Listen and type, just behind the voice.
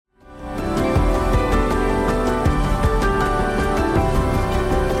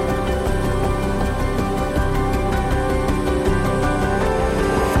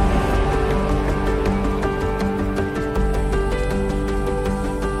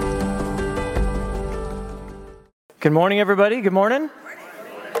Good morning, everybody. Good morning.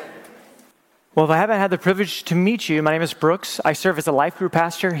 Well, if I haven't had the privilege to meet you, my name is Brooks. I serve as a life group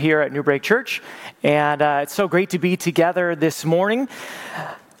pastor here at New Break Church, and it's so great to be together this morning.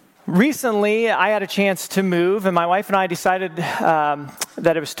 Recently, I had a chance to move, and my wife and I decided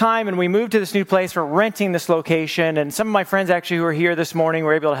that it was time, and we moved to this new place. We're renting this location, and some of my friends actually who are here this morning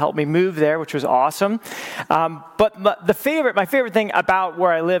were able to help me move there, which was awesome. But my favorite thing about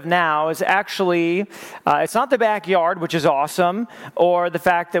where I live now is actually, it's not the backyard, which is awesome, or the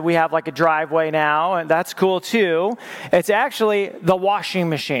fact that we have like a driveway now, and that's cool too. It's actually the washing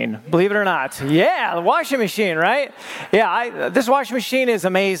machine, believe it or not. Yeah, the washing machine, right? Yeah, this washing machine is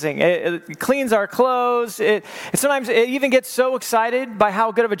amazing. It cleans our clothes. Sometimes it even gets so excited by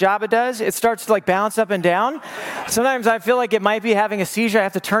how good of a job it does, it starts to like bounce up and down. Sometimes I feel like it might be having a seizure. I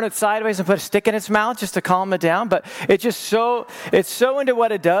have to turn it sideways and put a stick in its mouth just to calm it down. But it's so into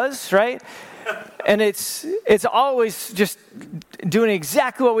what it does, right? And it's always just doing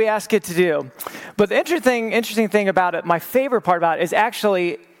exactly what we ask it to do. But the interesting thing about it, my favorite part about it, is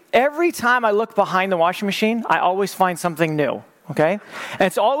actually every time I look behind the washing machine, I always find something new. Okay? And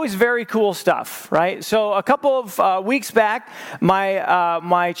it's always very cool stuff, right? So a couple of weeks back,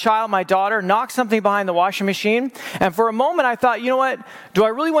 my daughter, knocked something behind the washing machine. And for a moment, I thought, you know what? Do I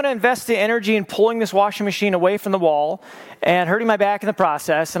really want to invest the energy in pulling this washing machine away from the wall and hurting my back in the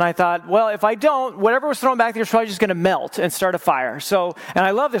process? And I thought, well, if I don't, whatever was thrown back there is probably just going to melt and start a fire. And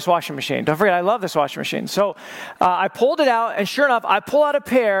I love this washing machine. Don't forget, I love this washing machine. So I pulled it out, and sure enough, I pull out a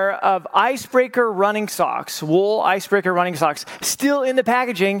pair of Icebreaker running socks, wool Icebreaker running socks, still in the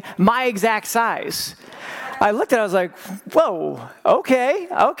packaging, my exact size. I looked at it, I was like, whoa, okay,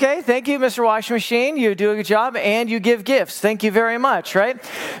 thank you, Mr. Washing Machine. You do a good job, and you give gifts. Thank you very much, right?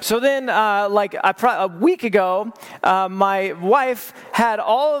 So then, a week ago, my wife had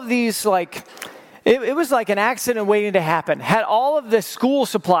all of these, it was like an accident waiting to happen. Had all of the school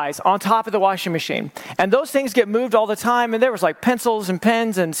supplies on top of the washing machine. And those things get moved all the time. And there was like pencils and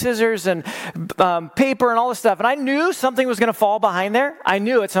pens and scissors and paper and all this stuff. And I knew something was going to fall behind there. I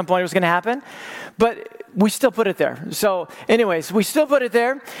knew at some point it was going to happen. But we still put it there. So anyways, we still put it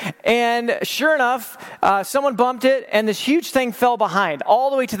there. And sure enough, someone bumped it, and this huge thing fell behind, all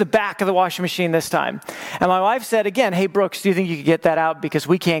the way to the back of the washing machine this time. And my wife said again, hey, Brooks, do you think you could get that out? Because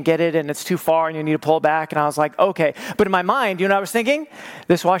we can't get it, and it's too far, and you need to pull back. And I was like, okay. But in my mind, you know what I was thinking?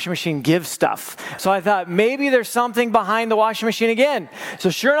 This washing machine gives stuff. So I thought, maybe there's something behind the washing machine again. So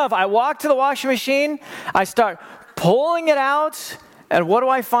sure enough, I walk to the washing machine. I start pulling it out. And what do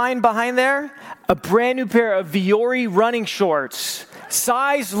I find behind there? A brand new pair of Vuori running shorts,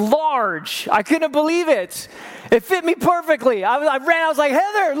 size large. I couldn't believe it. It fit me perfectly. I ran, I was like,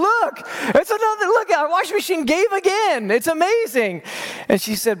 Heather, look, our washing machine gave again. It's amazing. And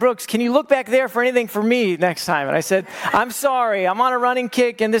she said, Brooks, can you look back there for anything for me next time? And I said, I'm sorry, I'm on a running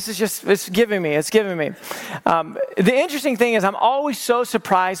kick, and this is just, it's giving me. The interesting thing is I'm always so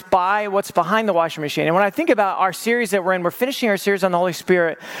surprised by what's behind the washing machine. And when I think about our series that we're in, we're finishing our series on the Holy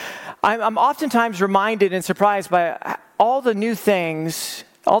Spirit, I'm oftentimes reminded and surprised by all the new things,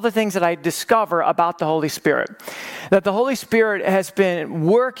 all the things that I discover about the Holy Spirit. That the Holy Spirit has been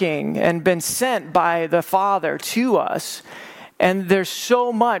working and been sent by the Father to us. And there's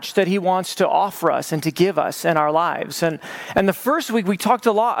so much that he wants to offer us and to give us in our lives. And the first week we talked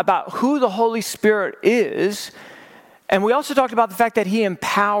a lot about who the Holy Spirit is. And we also talked about the fact that he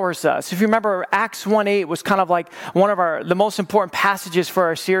empowers us. If you remember, Acts 1:8 was kind of like one of the most important passages for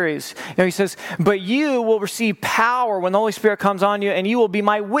our series. You know, he says, but you will receive power when the Holy Spirit comes on you, and you will be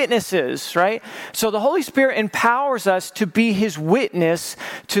my witnesses, right? So the Holy Spirit empowers us to be his witness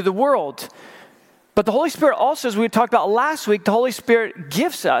to the world. But the Holy Spirit also, as we talked about last week, the Holy Spirit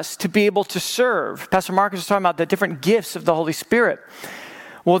gifts us to be able to serve. Pastor Marcus was talking about the different gifts of the Holy Spirit.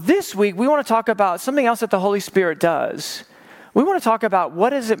 Well, this week, we want to talk about something else that the Holy Spirit does. We want to talk about what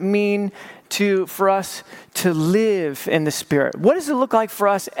does it mean for us to live in the Spirit? What does it look like for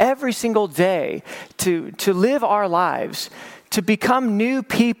us every single day to live our lives, to become new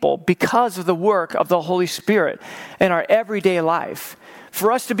people because of the work of the Holy Spirit in our everyday life?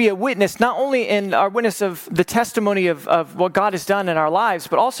 For us to be a witness, not only in our witness of the testimony of what God has done in our lives,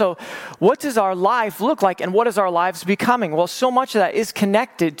 but also what does our life look like and what is our lives becoming? Well, so much of that is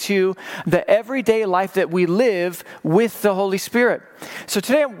connected to the everyday life that we live with the Holy Spirit. So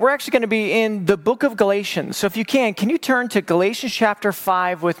today we're actually going to be in the book of Galatians. So if you can you turn to Galatians chapter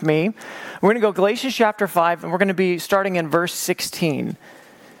 5 with me? We're going to go Galatians chapter 5, and we're going to be starting in verse 16.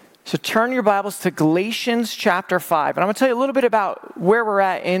 So turn your Bibles to Galatians chapter 5. And I'm going to tell you a little bit about where we're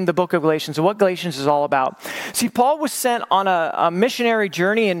at in the book of Galatians and what Galatians is all about. See, Paul was sent on a missionary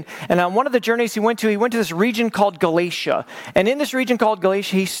journey, and on one of the journeys he went to this region called Galatia. And in this region called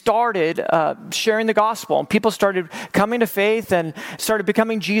Galatia, he started sharing the gospel. And people started coming to faith and started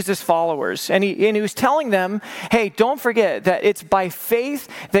becoming Jesus followers. And he was telling them, hey, don't forget that it's by faith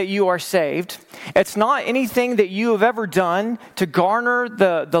that you are saved. It's not anything that you have ever done to garner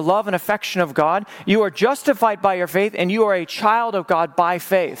the love and affection of God. You are justified by your faith, and you are a child of God by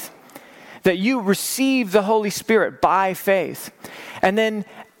faith. That you receive the Holy Spirit by faith. And then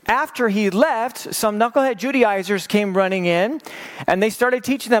after he left, some knucklehead Judaizers came running in, and they started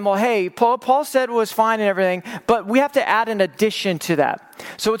teaching them, well, hey, Paul said it was fine and everything, but we have to add an addition to that.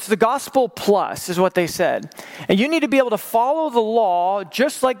 So it's the gospel plus, is what they said. And you need to be able to follow the law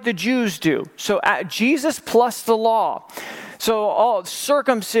just like the Jews do. So Jesus plus the law. So all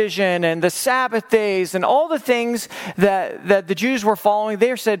circumcision and the Sabbath days and all the things that the Jews were following,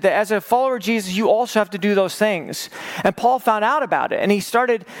 they said that as a follower of Jesus, you also have to do those things. And Paul found out about it, and he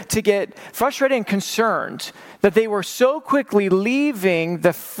started to get frustrated and concerned that they were so quickly leaving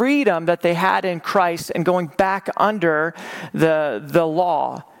the freedom that they had in Christ and going back under the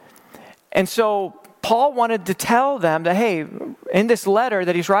law. And so Paul wanted to tell them that, hey, in this letter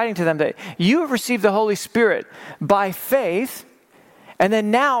that he's writing to them, that you have received the Holy Spirit by faith, and then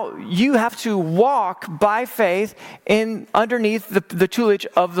now you have to walk by faith in underneath the tutelage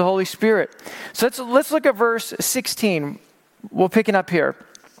of the Holy Spirit. So let's look at verse 16. We'll pick it up here.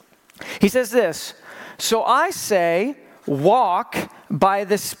 He says this, so I say, walk by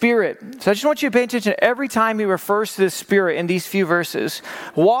the Spirit. So I just want you to pay attention every time he refers to the Spirit in these few verses.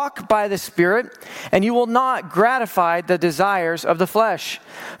 Walk by the Spirit, and you will not gratify the desires of the flesh.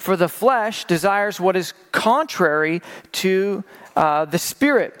 For the flesh desires what is contrary to the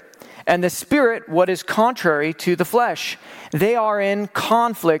Spirit, and the Spirit what is contrary to the flesh. They are in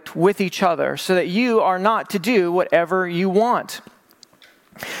conflict with each other, so that you are not to do whatever you want.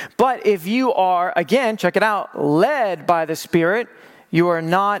 But if you are, again, check it out, led by the Spirit, you are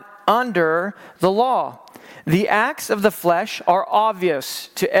not under the law. The acts of the flesh are obvious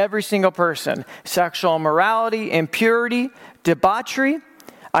to every single person. Sexual immorality, impurity, debauchery,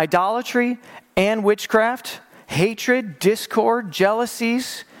 idolatry, and witchcraft, hatred, discord,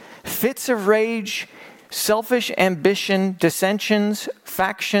 jealousies, fits of rage, selfish ambition, dissensions,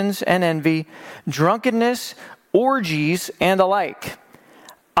 factions, and envy, drunkenness, orgies, and the like.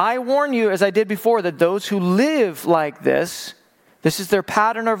 I warn you, as I did before, that those who live like this is their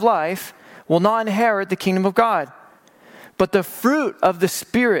pattern of life, will not inherit the kingdom of God. But the fruit of the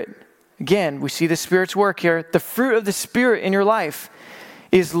Spirit, again, we see the Spirit's work here, the fruit of the Spirit in your life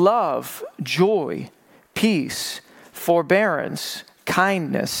is love, joy, peace, forbearance,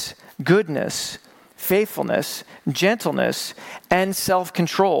 kindness, goodness, faithfulness, gentleness, and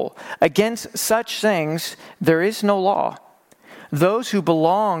self-control. Against such things there is no law. Those who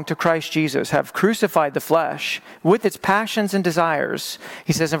belong to Christ Jesus have crucified the flesh with its passions and desires.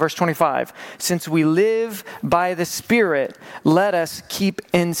 He says in verse 25, since we live by the Spirit, let us keep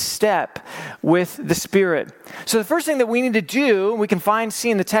in step with the Spirit. So the first thing that we need to do, we can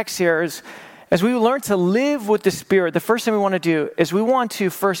see in the text here, is as we learn to live with the Spirit, the first thing we want to do is we want to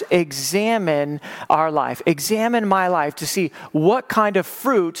first examine our life, examine my life to see what kind of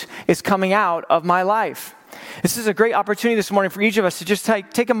fruit is coming out of my life. This is a great opportunity this morning for each of us to just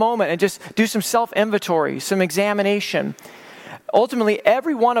take a moment and just do some self-inventory, some examination. Ultimately,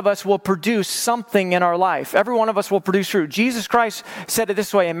 every one of us will produce something in our life. Every one of us will produce fruit. Jesus Christ said it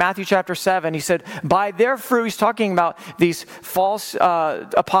this way in Matthew chapter 7. He said, by their fruit, he's talking about these false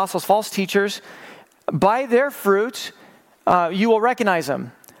apostles, false teachers. By their fruit, you will recognize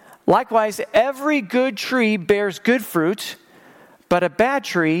them. Likewise, every good tree bears good fruit, but a bad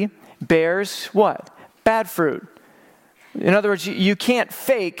tree bears what? Bad fruit. In other words, you can't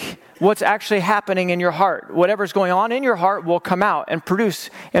fake what's actually happening in your heart. Whatever's going on in your heart will come out and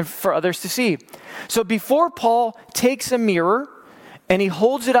produce and for others to see. So before Paul takes a mirror and he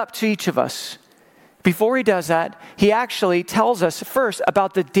holds it up to each of us, before he does that, he actually tells us first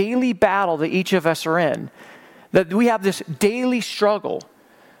about the daily battle that each of us are in. That we have this daily struggle.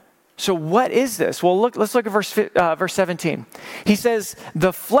 So what is this? Well, let's look at verse 17. He says,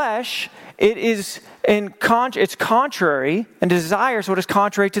 the flesh, it's contrary and desires what is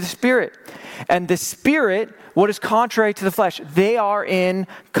contrary to the Spirit. And the Spirit, what is contrary to the flesh. They are in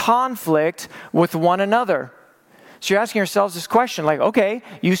conflict with one another. So you're asking yourselves this question, like, okay,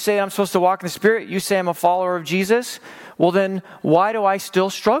 you say I'm supposed to walk in the Spirit. You say I'm a follower of Jesus. Well, then why do I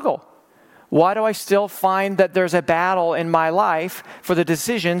still struggle? Why do I still find that there's a battle in my life for the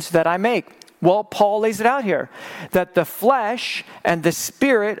decisions that I make? Well, Paul lays it out here, that the flesh and the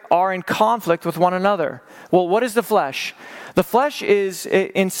spirit are in conflict with one another. Well, what is the flesh? The flesh is,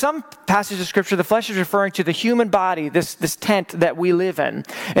 in some passages of Scripture, the flesh is referring to the human body, this tent that we live in.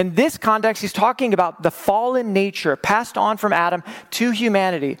 In this context, he's talking about the fallen nature passed on from Adam to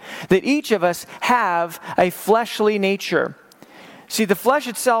humanity, that each of us have a fleshly nature. See, the flesh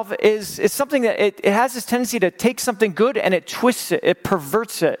itself is something that it has this tendency to take something good and it twists it, it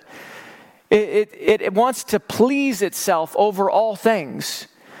perverts it. It wants to please itself over all things.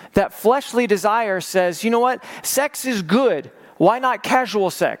 That fleshly desire says, you know what? Sex is good. Why not casual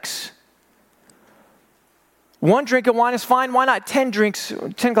sex? One drink of wine is fine. Why not 10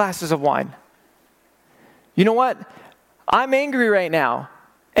 glasses of wine? You know what? I'm angry right now.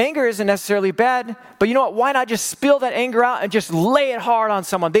 Anger isn't necessarily bad, but you know what? Why not just spill that anger out and just lay it hard on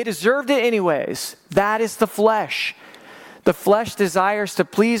someone? They deserved it anyways. That is the flesh. The flesh desires to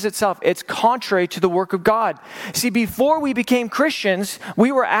please itself. It's contrary to the work of God. See, before we became Christians,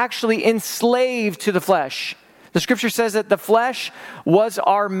 we were actually enslaved to the flesh. The scripture says that the flesh was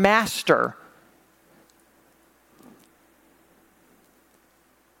our master.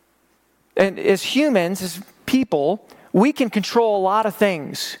 And as humans, as people, we can control a lot of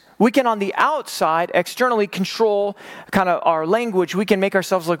things. We can, on the outside, externally control kind of our language. We can make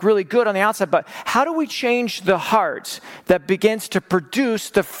ourselves look really good on the outside. But how do we change the heart that begins to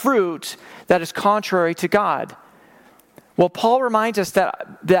produce the fruit that is contrary to God? Well, Paul reminds us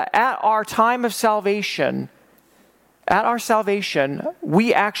that at our time of salvation,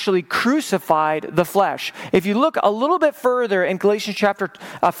 we actually crucified the flesh. If you look a little bit further in Galatians chapter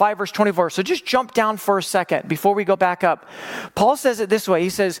 5, verse 24, so just jump down for a second before we go back up. Paul says it this way. He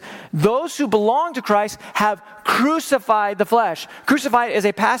says, those who belong to Christ have crucified the flesh. Crucified is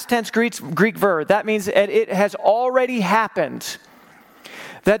a past tense Greek verb. That means it has already happened.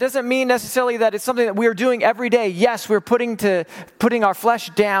 That doesn't mean necessarily that it's something that we're doing every day. Yes, we're putting our flesh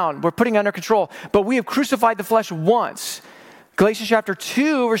down. We're putting it under control. But we have crucified the flesh once. Galatians chapter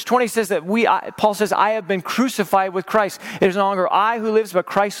 2, verse 20 says that Paul says, I have been crucified with Christ. It is no longer I who lives, but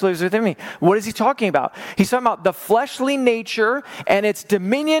Christ lives within me. What is he talking about? He's talking about the fleshly nature and its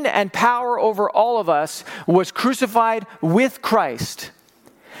dominion and power over all of us was crucified with Christ.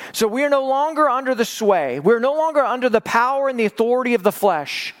 So we are no longer under the sway. We're no longer under the power and the authority of the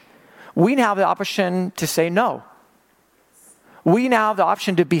flesh. We now have the option to say no. We now have the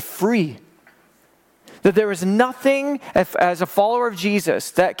option to be free. That there is nothing as a follower of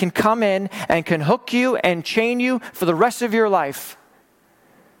Jesus that can come in and can hook you and chain you for the rest of your life.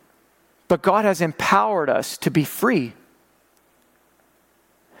 But God has empowered us to be free.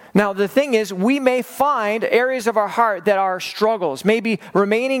 Now, the thing is, we may find areas of our heart that are struggles, maybe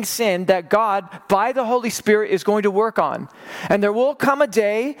remaining sin that God, by the Holy Spirit, is going to work on. And there will come a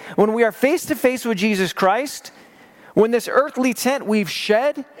day when we are face to face with Jesus Christ, when this earthly tent we've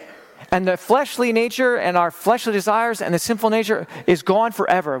shed, and the fleshly nature and our fleshly desires and the sinful nature is gone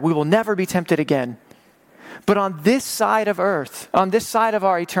forever. We will never be tempted again. But on this side of earth, on this side of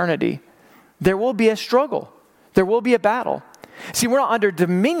our eternity, there will be a struggle. There will be a battle. See, we're not under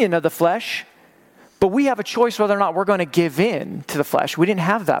dominion of the flesh, but we have a choice whether or not we're going to give in to the flesh. We didn't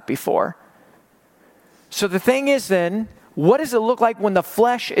have that before. So the thing is then, what does it look like when the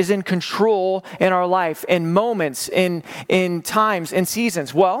flesh is in control in our life, in moments, in times, in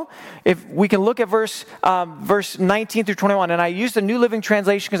seasons? Well, if we can look at verse 19 through 21, and I used the New Living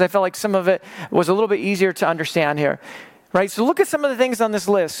Translation because I felt like some of it was a little bit easier to understand here. Right? So look at some of the things on this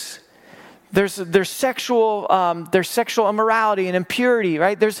list. There's sexual immorality and impurity,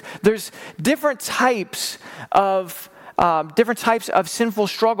 right? There's different types of sinful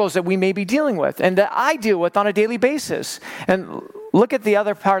struggles that we may be dealing with and that I deal with on a daily basis. And look at the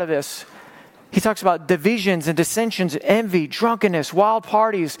other part of this. He talks about divisions and dissensions, envy, drunkenness, wild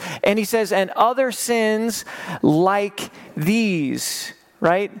parties, and he says, and other sins like these,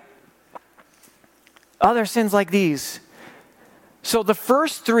 right? Other sins like these. So the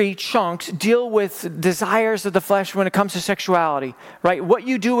first three chunks deal with desires of the flesh when it comes to sexuality, right? What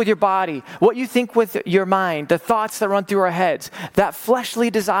you do with your body, what you think with your mind, the thoughts that run through our heads, that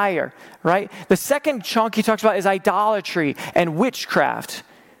fleshly desire, right? The second chunk he talks about is idolatry and witchcraft.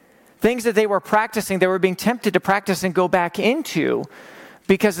 Things that they were practicing, they were being tempted to practice and go back into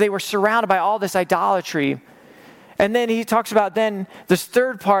because they were surrounded by all this idolatry. And then he talks about this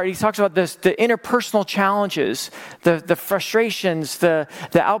third part, he talks about the interpersonal challenges, the frustrations, the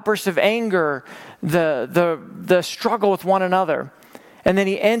outbursts of anger, the struggle with one another. And then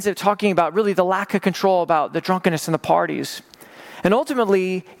he ends up talking about really the lack of control about the drunkenness and the parties. And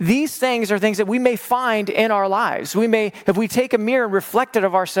ultimately, these things are things that we may find in our lives. We may, if we take a mirror and reflect it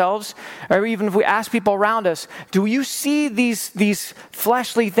of ourselves, or even if we ask people around us, do you see these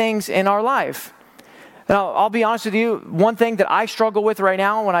fleshly things in our life? Now, I'll be honest with you, one thing that I struggle with right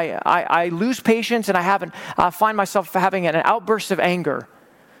now when I lose patience and I find myself having an outburst of anger.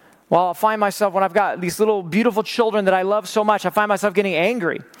 Well, I'll find myself, when I've got these little beautiful children that I love so much, I find myself getting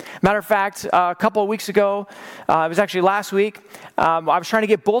angry. Matter of fact, a couple of weeks ago, it was actually last week, I was trying to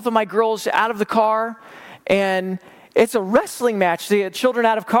get both of my girls out of the car, and it's a wrestling match to get children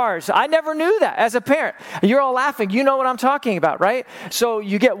out of cars. I never knew that as a parent. You're all laughing. You know what I'm talking about, right? So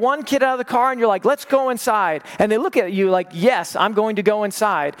you get one kid out of the car and you're like, let's go inside. And they look at you like, yes, I'm going to go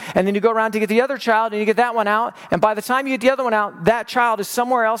inside. And then you go around to get the other child and you get that one out. And by the time you get the other one out, that child is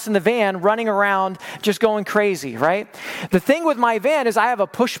somewhere else in the van running around just going crazy, right? The thing with my van is I have a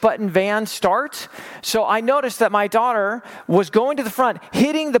push button van start. So I noticed that my daughter was going to the front,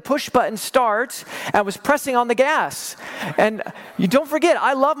 hitting the push button start, and was pressing on the gas. And you don't forget,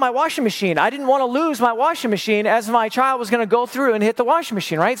 I love my washing machine. I didn't want to lose my washing machine as my child was going to go through and hit the washing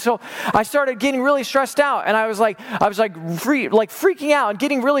machine, right? So I started getting really stressed out, and I was freaking out and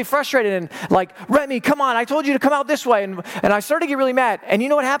getting really frustrated and like, Remy, come on, I told you to come out this way. And I started to get really mad. And you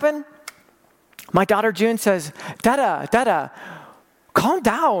know what happened? My daughter June says, Dada, calm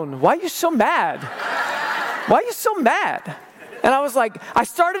down. Why are you so mad? Why are you so mad? And I was like, I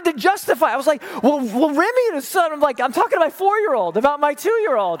started to justify. I was like, well, Remy and his son, I'm talking to my 4-year-old about my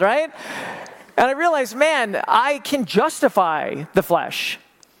 2-year-old, right? And I realized, man, I can justify the flesh,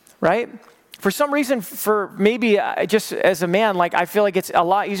 right? For some reason, for maybe just as a man, I feel like it's a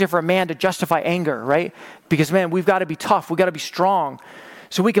lot easier for a man to justify anger, right? Because, man, we've got to be tough. We've got to be strong.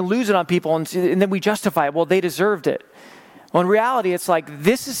 So we can lose it on people, and then we justify it. Well, they deserved it. Well, in reality, it's like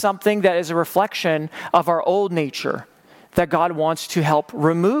this is something that is a reflection of our old nature that God wants to help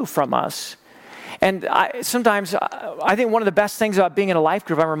remove from us. And sometimes I think one of the best things about being in a life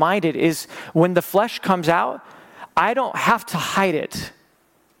group, I'm reminded, is when the flesh comes out, I don't have to hide it,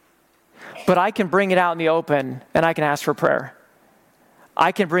 but I can bring it out in the open and I can ask for prayer.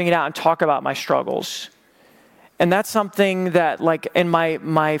 I can bring it out and talk about my struggles. And that's something that, in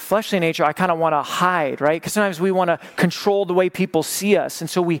my fleshly nature, I kind of want to hide, right? Because sometimes we want to control the way people see us. And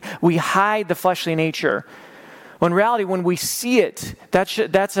so we hide the fleshly nature. When in reality, when we see it, that's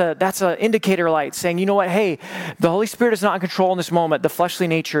an indicator light saying, you know what, hey, the Holy Spirit is not in control in this moment. The fleshly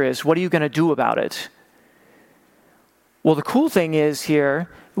nature is. What are you going to do about it? Well, the cool thing is here,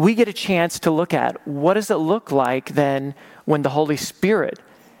 we get a chance to look at what does it look like then when the Holy Spirit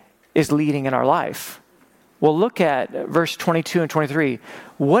is leading in our life. Well, look at verse 22 and 23.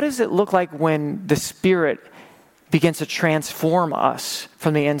 What does it look like when the Spirit begins to transform us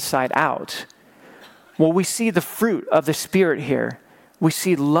from the inside out? Well, we see the fruit of the Spirit here. We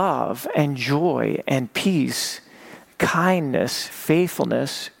see love and joy and peace, kindness,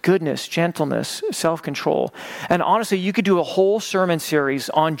 faithfulness, goodness, gentleness, self-control. And honestly, you could do a whole sermon series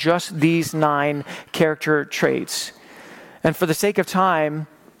on just these 9 character traits. And for the sake of time,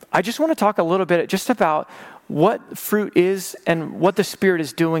 I just want to talk a little bit just about what fruit is and what the Spirit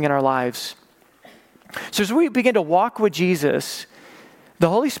is doing in our lives. So as we begin to walk with Jesus, the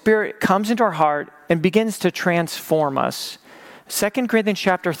Holy Spirit comes into our heart and begins to transform us. 2 Corinthians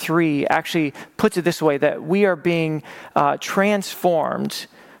chapter 3 actually puts it this way, that we are being transformed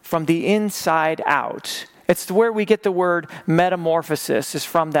from the inside out. It's where we get the word metamorphosis, is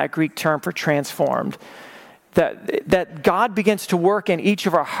from that Greek term for transformed. That God begins to work in each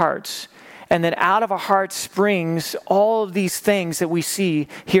of our hearts. And then out of our hearts springs all of these things that we see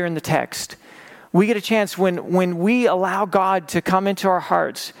here in the text. We get a chance when we allow God to come into our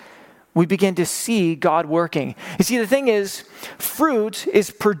hearts, we begin to see God working. You see, the thing is, fruit is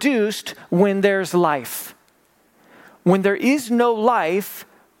produced when there's life. When there is no life,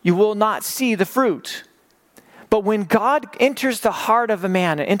 you will not see the fruit. But when God enters the heart of a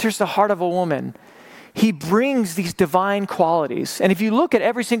man, and enters the heart of a woman, He brings these divine qualities. And if you look at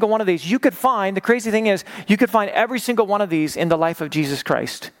every single one of these, you could find, the crazy thing is, you could find every single one of these in the life of Jesus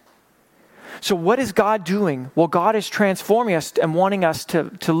Christ. So what is God doing? Well, God is transforming us and wanting us to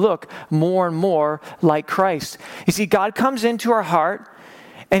look more and more like Christ. You see, God comes into our heart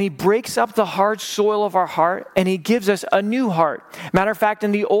and He breaks up the hard soil of our heart and He gives us a new heart. Matter of fact,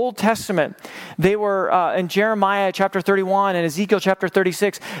 in the Old Testament, they were in Jeremiah chapter 31 and Ezekiel chapter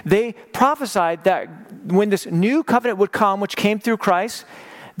 36, they prophesied that when this new covenant would come, which came through Christ,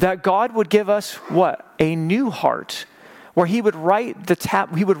 that God would give us what? A new heart. Where He would write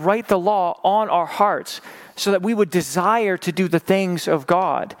the law on our hearts so that we would desire to do the things of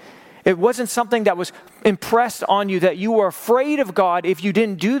God. It wasn't something that was impressed on you that you were afraid of God if you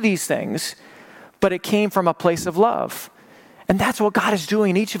didn't do these things, but it came from a place of love. And that's what God is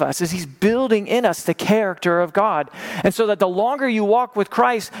doing in each of us, is he's building in us the character of God. And so that the longer you walk with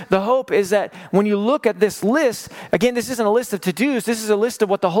Christ, the hope is that when you look at this list, again, this isn't a list of to-dos, this is a list of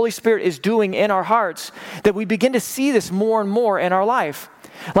what the Holy Spirit is doing in our hearts, that we begin to see this more and more in our life.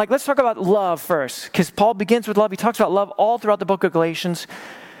 Like, let's talk about love first, because Paul begins with love. He talks about love all throughout the book of Galatians.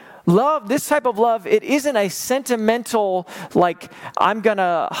 Love, this type of love, it isn't a sentimental, like, I'm going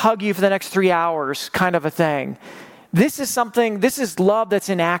to hug you for the next 3 hours kind of a thing. This is love that's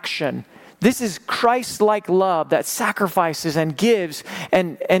in action. This is Christ-like love that sacrifices and gives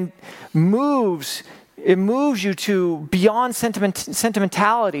and moves. It moves you to beyond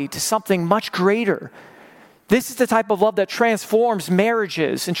sentimentality to something much greater. This is the type of love that transforms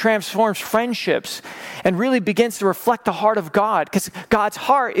marriages and transforms friendships and really begins to reflect the heart of God, because God's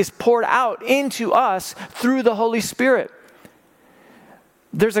heart is poured out into us through the Holy Spirit.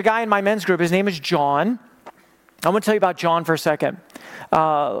 There's a guy in my men's group, his name is John. I want to tell you about John for a second.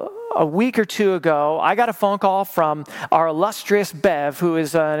 A week or two ago, I got a phone call from our illustrious Bev, who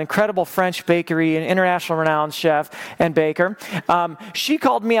is an incredible French bakery and international renowned chef and baker. She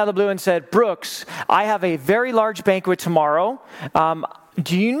called me out of the blue and said, Brooks, I have a very large banquet tomorrow.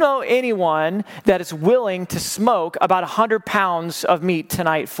 Do you know anyone that is willing to smoke about 100 pounds of meat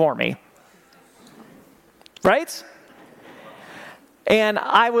tonight for me? Right? And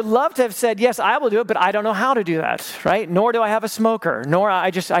I would love to have said, yes, I will do it, but I don't know how to do that, right? Nor do I have a smoker, nor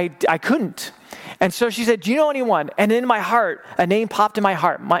I couldn't. And so she said, do you know anyone? And in my heart, a name popped in my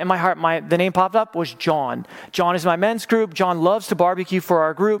heart. The name popped up was John. John is my men's group. John loves to barbecue for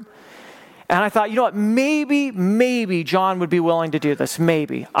our group. And I thought, you know what, maybe John would be willing to do this,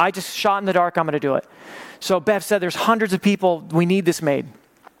 maybe. I just shot in the dark, I'm going to do it. So Bev said, there's hundreds of people, we need this made.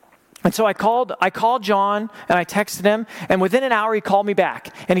 And so I called John and I texted him, and within an hour he called me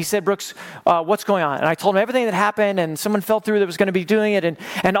back and he said, Brooks, what's going on? And I told him everything that happened, and someone fell through that was going to be doing it, and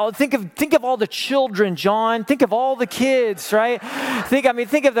think of all the children, John. Think of all the kids, right?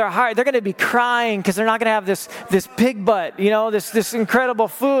 Think of their heart. They're going to be crying because they're not going to have this pig butt, this incredible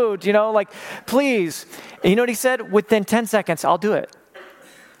food, like, please. And you know what he said? Within 10 seconds, I'll do it.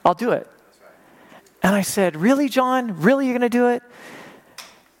 And I said, really, John? Really, you're going to do it?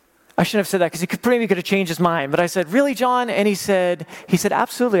 I shouldn't have said that, because he could have changed his mind. But I said, really, John? And he said,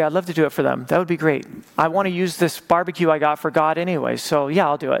 absolutely, I'd love to do it for them. That would be great. I want to use this barbecue I got for God anyway. So yeah,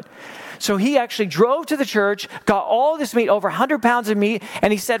 I'll do it. So he actually drove to the church, got all this meat, over 100 pounds of meat.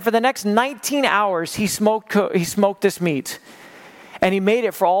 And he said for the next 19 hours, he smoked this meat. And he made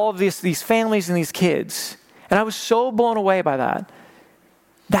it for all of these families and these kids. And I was so blown away by that.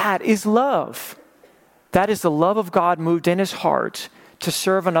 That is love. That is the love of God moved in his heart to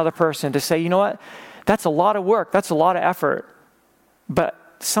serve another person, to say, you know what, that's a lot of work, that's a lot of effort. But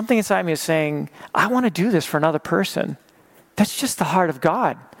something inside me is saying, I want to do this for another person. That's just the heart of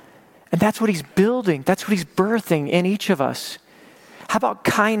God. And that's what he's building, that's what he's birthing in each of us. How about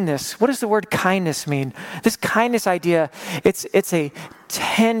kindness? What does the word kindness mean? This kindness idea, it's a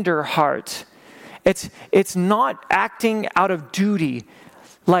tender heart. It's not acting out of duty.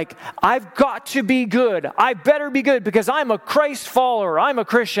 Like, I've got to be good. I better be good because I'm a Christ follower. I'm a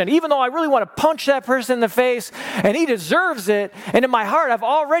Christian. Even though I really want to punch that person in the face and he deserves it. And in my heart, I've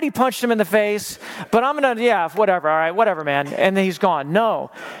already punched him in the face. But I'm going to, whatever. All right, whatever, man. And then he's gone. No,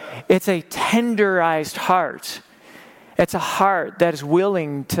 it's a tenderized heart. It's a heart that is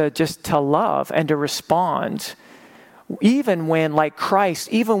willing to love and to respond. Even when Christ,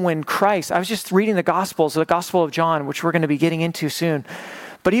 I was just reading the Gospels, the Gospel of John, which we're going to be getting into soon.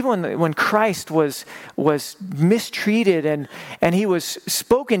 But even when Christ was mistreated and he was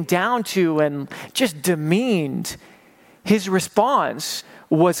spoken down to and just demeaned, his response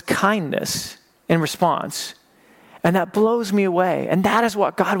was kindness in response. And that blows me away. And that is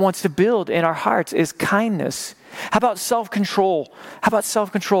what God wants to build in our hearts, is kindness. How about self-control?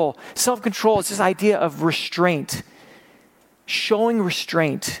 Self-control is this idea of restraint. Showing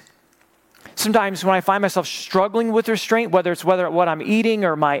restraint. Sometimes when I find myself struggling with restraint, whether what I'm eating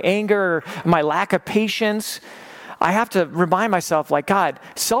or my anger or my lack of patience, I have to remind myself, God,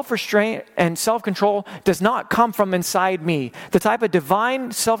 self-restraint and self-control does not come from inside me. The type of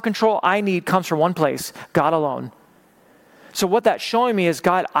divine self-control I need comes from one place, God alone. So what that's showing me is,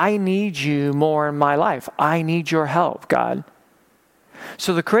 God, I need you more in my life. I need your help, God.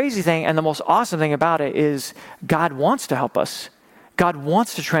 So the crazy thing and the most awesome thing about it is God wants to help us. God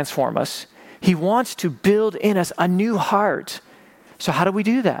wants to transform us. He wants to build in us a new heart. So how do we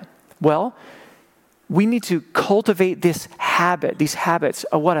do that? Well, we need to cultivate this these habits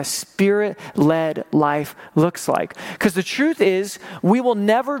of what a Spirit-led life looks like. Because the truth is, we will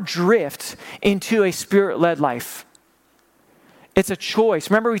never drift into a Spirit-led life. It's a choice.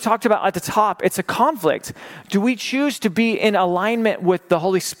 Remember, we talked about at the top, it's a conflict. Do we choose to be in alignment with the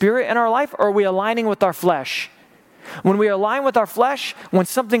Holy Spirit in our life, or are we aligning with our flesh? When we align with our flesh, when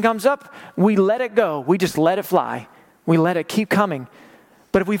something comes up, we let it go. We just let it fly. We let it keep coming.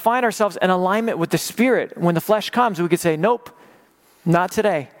 But if we find ourselves in alignment with the Spirit, when the flesh comes, we could say, nope, not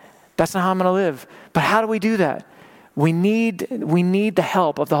today. That's not how I'm going to live. But how do we do that? We need the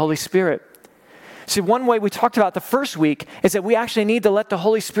help of the Holy Spirit. See, one way we talked about the first week is that we actually need to let the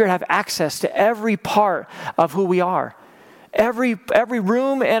Holy Spirit have access to every part of who we are. Every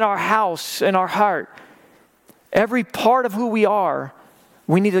room in our house, in our heart, every part of who we are,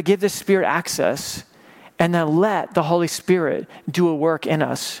 we need to give the Spirit access and then let the Holy Spirit do a work in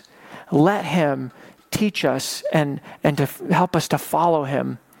us. Let Him teach us and to help us to follow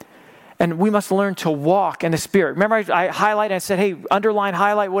Him. And we must learn to walk in the Spirit. Remember, I highlighted and said, hey, underline,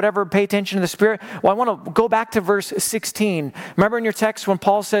 highlight, whatever, pay attention to the Spirit. Well, I want to go back to verse 16. Remember in your text when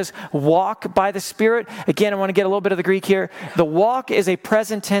Paul says, walk by the Spirit? Again, I want to get a little bit of the Greek here. The walk is a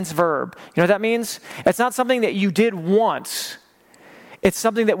present tense verb. You know what that means? It's not something that you did once. It's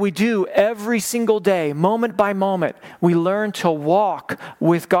something that we do every single day, moment by moment. We learn to walk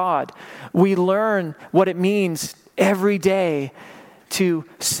with God. We learn what it means every day to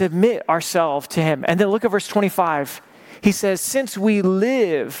submit ourselves to Him. And then look at verse 25. He says, since we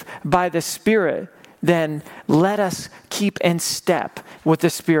live by the Spirit, then let us keep in step with the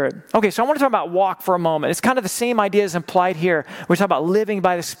Spirit. Okay, so I want to talk about walk for a moment. It's kind of the same idea as implied here. We're talking about living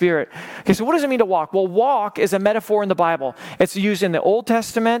by the Spirit. Okay, so what does it mean to walk? Well, walk is a metaphor in the Bible. It's used in the Old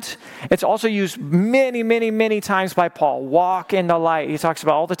Testament. It's also used many, many, many times by Paul. Walk in the light. He talks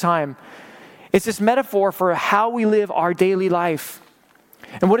about all the time. It's this metaphor for how we live our daily life.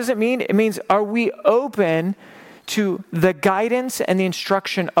 And what does it mean? It means, are we open to the guidance and the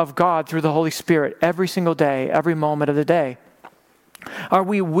instruction of God through the Holy Spirit every single day, every moment of the day? Are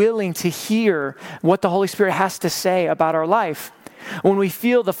we willing to hear what the Holy Spirit has to say about our life? When we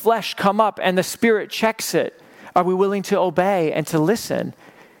feel the flesh come up and the Spirit checks it, are we willing to obey and to listen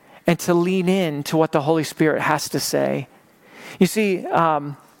and to lean in to what the Holy Spirit has to say? You see,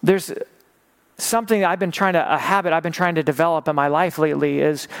 there's something a habit I've been trying to develop in my life lately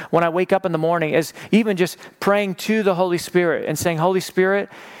is when I wake up in the morning is even just praying to the Holy Spirit and saying, Holy Spirit,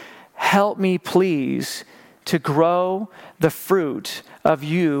 help me please to grow the fruit of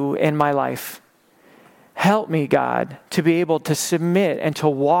you in my life. Help me, God, to be able to submit and to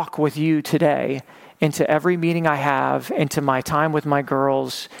walk with you today into every meeting I have, into my time with my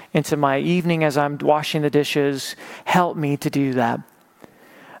girls, into my evening as I'm washing the dishes. Help me to do that.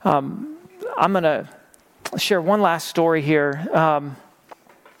 I'm going to share one last story here.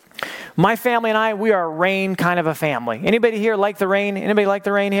 My family and I, we are a rain kind of a family. Anybody here like the rain? Anybody like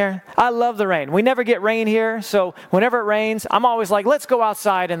the rain here? I love the rain. We never get rain here, so whenever it rains, I'm always like, let's go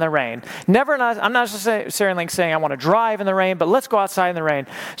outside in the rain. I'm not necessarily saying I want to drive in the rain, but let's go outside in the rain.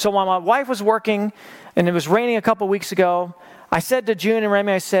 So while my wife was working, and it was raining a couple weeks ago, I said to June and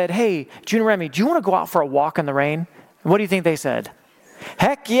Remy, I said, hey, June and Remy, do you want to go out for a walk in the rain? And what do you think they said?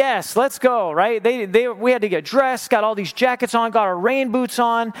 Heck yes, let's go, right? We had to get dressed, got all these jackets on, got our rain boots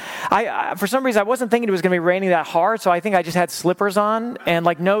on. I for some reason, I wasn't thinking it was going to be raining that hard, so I think I just had slippers on and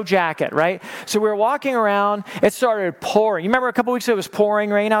like no jacket, right? So we were walking around. It started pouring. You remember a couple weeks ago it was pouring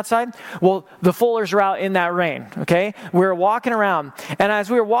rain outside? Well, the Fullers are out in that rain, okay? We were walking around. And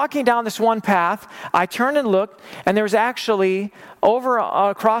as we were walking down this one path, I turned and looked, and there was actually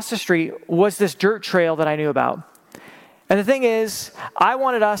across the street was this dirt trail that I knew about. And the thing is, I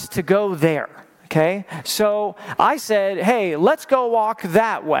wanted us to go there, okay? So I said, hey, let's go walk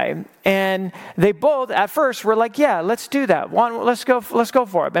that way. And they both, at first, were like, yeah, let's do that. Let's go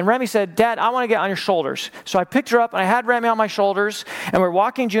for it. And Remy said, Dad, I want to get on your shoulders. So I picked her up, and I had Remy on my shoulders, and we're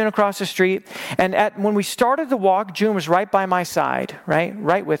walking June across the street. And when we started the walk, June was right by my side,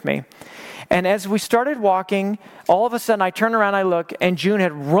 right with me. And as we started walking, all of a sudden I turn around, I look, and June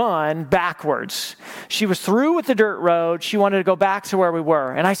had run backwards. She was through with the dirt road. She wanted to go back to where we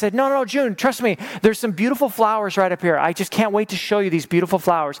were. And I said, no, June, trust me. There's some beautiful flowers right up here. I just can't wait to show you these beautiful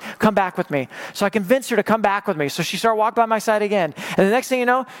flowers. Come back with me. So I convinced her to come back with me. So she started walking by my side again. And the next thing you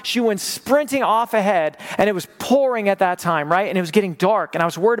know, she went sprinting off ahead, and it was pouring at that time, right? And it was getting dark, and I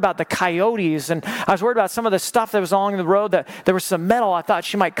was worried about the coyotes, and I was worried about some of the stuff that was along the road, that there was some metal I thought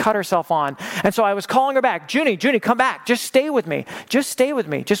she might cut herself on. And so I was calling her back, Junie, come back. Just stay with me.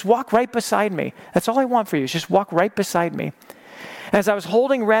 Just walk right beside me. That's all I want for you is just walk right beside me. As I was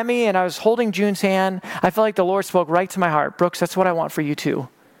holding Remy and I was holding June's hand, I felt like the Lord spoke right to my heart. Brooks, that's what I want for you too.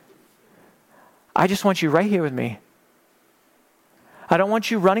 I just want you right here with me. I don't want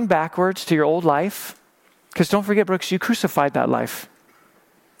you running backwards to your old life, because don't forget, Brooks, you crucified that life.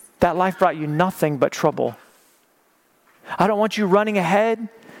 That life brought you nothing but trouble. I don't want you running ahead,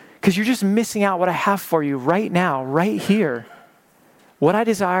 because you're just missing out what I have for you right now, right here. What I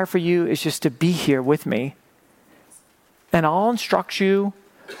desire for you is just to be here with me. And I'll instruct you,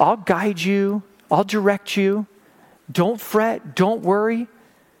 I'll guide you, I'll direct you. Don't fret, don't worry.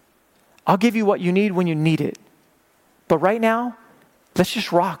 I'll give you what you need when you need it. But right now, let's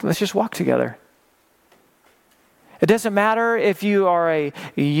just rock, let's just walk together. It doesn't matter if you are a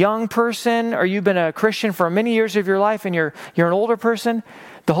young person or you've been a Christian for many years of your life and you're an older person.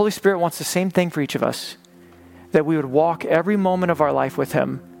 The Holy Spirit wants the same thing for each of us, that we would walk every moment of our life with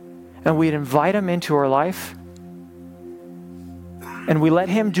Him, and we'd invite Him into our life, and we let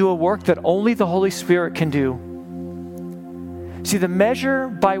Him do a work that only the Holy Spirit can do. See, the measure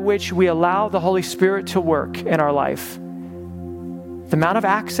by which we allow the Holy Spirit to work in our life, the amount of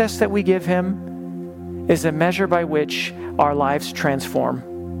access that we give Him, is a measure by which our lives transform.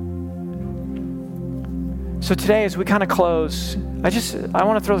 So today, as we kind of close, I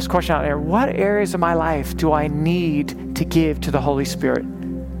want to throw this question out there. What areas of my life do I need to give to the Holy Spirit?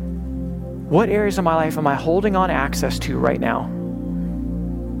 What areas of my life am I holding on access to right now?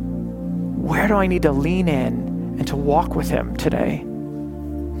 Where do I need to lean in and to walk with Him today?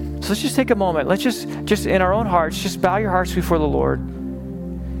 So let's just take a moment. Let's just in our own hearts, just bow your hearts before the Lord.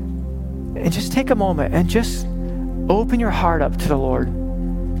 And just take a moment and just open your heart up to the Lord.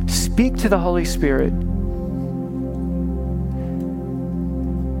 Speak to the Holy Spirit.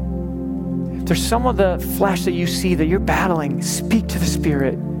 If there's some of the flesh that you see that you're battling, speak to the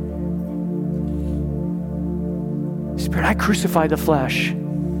Spirit. Spirit, I crucified the flesh.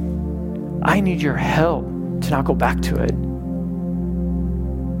 I need your help to not go back to it.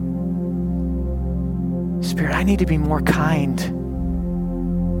 Spirit, I need to be more kind.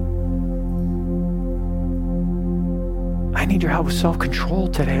 I need your help with self-control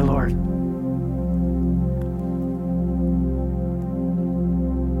today, Lord.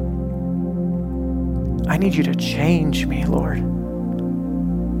 I need you to change me, Lord.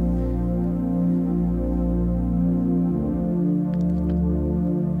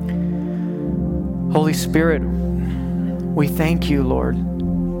 Holy Spirit, we thank you, Lord.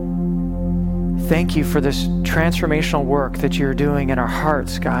 Thank you for this transformational work that you're doing in our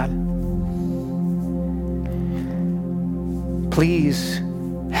hearts, God. Please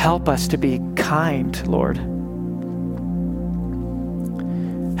help us to be kind, Lord.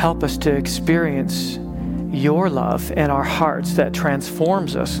 Help us to experience your love in our hearts that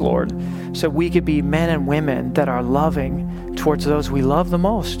transforms us, Lord, so we could be men and women that are loving towards those we love the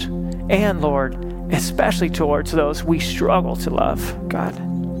most. And, Lord, especially towards those we struggle to love, God.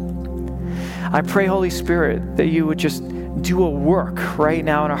 I pray, Holy Spirit, that you would just do a work right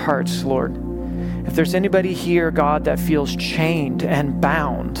now in our hearts, Lord. If there's anybody here, God, that feels chained and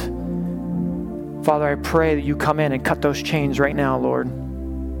bound, Father, I pray that you come in and cut those chains right now, Lord.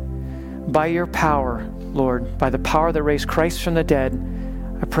 By your power, Lord, by the power that raised Christ from the dead,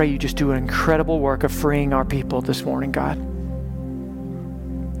 I pray you just do an incredible work of freeing our people this morning, God.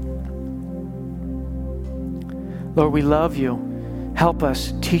 Lord, we love you. Help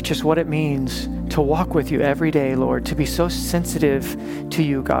us, teach us what it means to walk with you every day, Lord, to be so sensitive to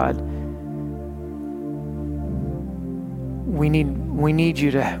you, God. We need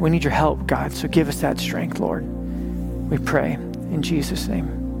your help, God. So give us that strength, Lord. We pray in Jesus' name.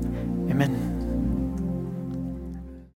 Amen.